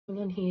I'm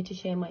on here to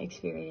share my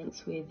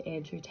experience with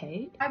Andrew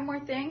Tate. 5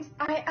 more things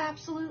I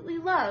absolutely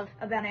love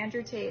about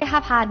Andrew Tate. I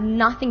have had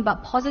nothing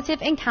but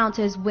positive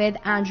encounters with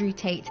Andrew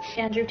Tate.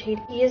 Andrew Tate,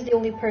 he is the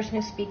only person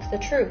who speaks the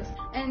truth.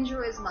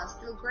 Andrew is my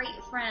still great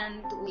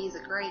friend. He's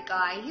a great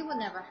guy. He would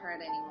never hurt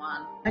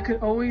anyone. I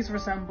could always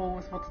resemble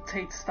with what the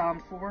Tates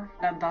stand for,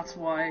 and that's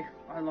why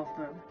I love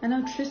them. I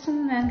know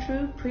Tristan and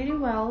Andrew pretty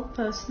well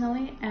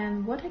personally,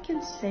 and what I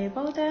can say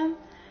about them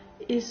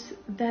is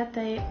that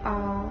they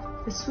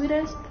are the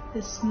sweetest,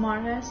 the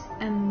smartest,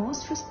 and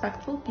most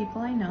respectful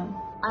people I know.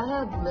 I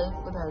had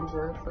lived with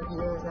Andrew for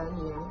years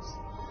and years,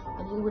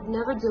 and he would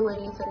never do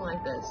anything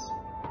like this.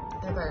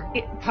 Ever.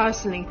 I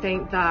personally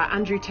think that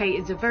Andrew Tate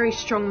is a very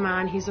strong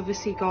man. He's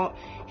obviously got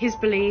his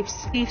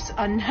beliefs. Beliefs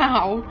are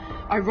now,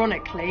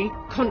 ironically,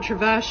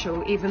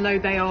 controversial, even though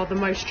they are the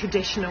most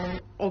traditional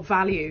of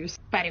values.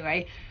 But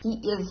anyway. He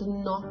is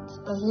not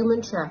a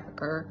human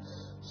trafficker.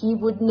 He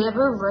would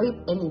never rape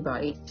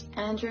anybody.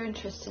 Andrew and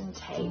Tristan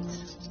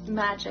Tate,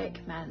 magic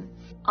men.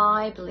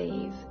 I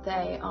believe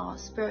they are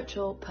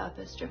spiritual,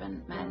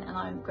 purpose-driven men, and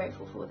I'm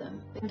grateful for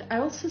them. And I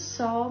also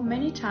saw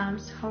many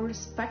times how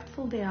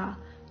respectful they are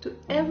to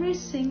every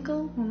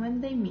single woman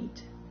they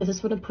meet. I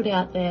just want to put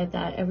out there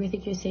that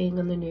everything you're seeing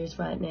on the news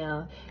right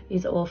now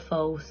is all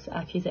false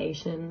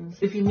accusations.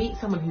 If you meet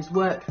someone who's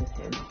worked with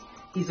him,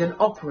 he's an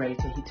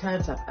operator, he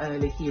turns up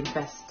early, he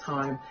invests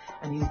time,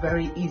 and he's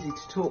very easy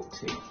to talk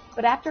to.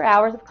 But after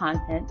hours of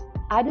content,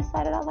 I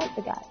decided I liked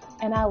the guy,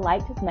 and I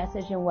liked his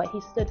message and what he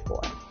stood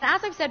for.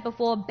 As I've said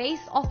before,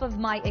 based off of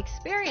my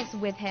experience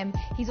with him,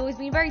 he's always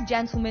been very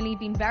gentlemanly,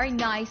 been very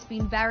nice,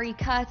 been very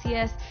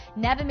courteous,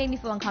 never made me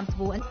feel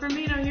uncomfortable. And for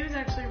me, no, he was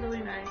actually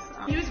really nice.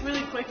 He was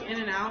really quick in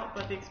and out,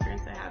 but the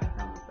experience I had with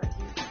him was that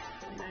he was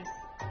really nice.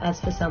 As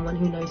for someone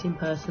who knows him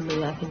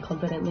personally, I can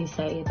confidently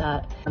say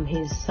that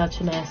he's such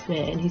a nice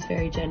man. He's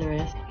very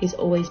generous. He's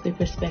always been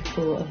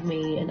respectful of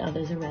me and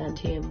others around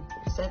him.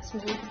 It upsets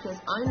me because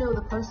I know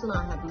the person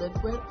I have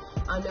lived with,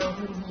 I know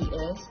who he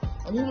is,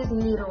 and he is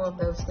neither of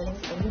those things,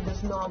 and he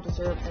does not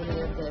deserve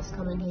any of this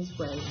coming his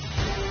way.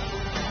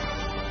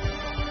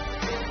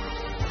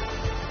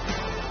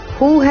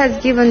 Who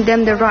has given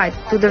them the right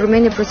to the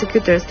Romanian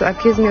prosecutors to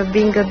accuse me of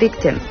being a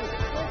victim?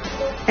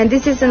 And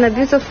this is an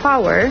abuse of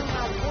power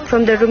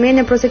from the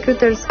Romanian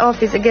prosecutor's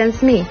office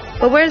against me.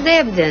 But where's the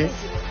evidence?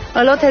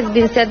 A lot has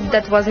been said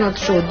that was not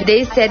true.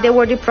 They said they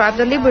were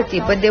deprived of liberty,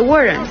 but they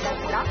weren't.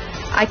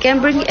 I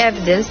can bring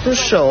evidence to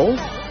show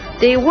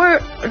they were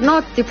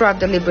not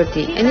deprived of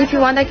liberty. And if you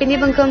want, I can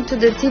even come to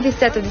the TV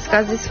set to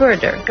discuss this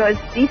further. Because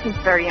this is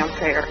very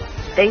unfair.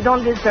 They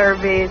don't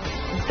deserve it.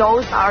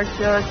 Those are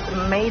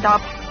just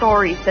made-up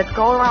stories that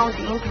go around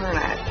the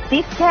internet.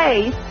 This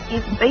case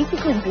is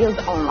basically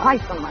built on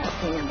lies, in my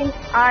opinion.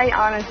 I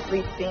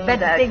honestly think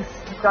that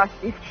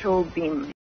justice should be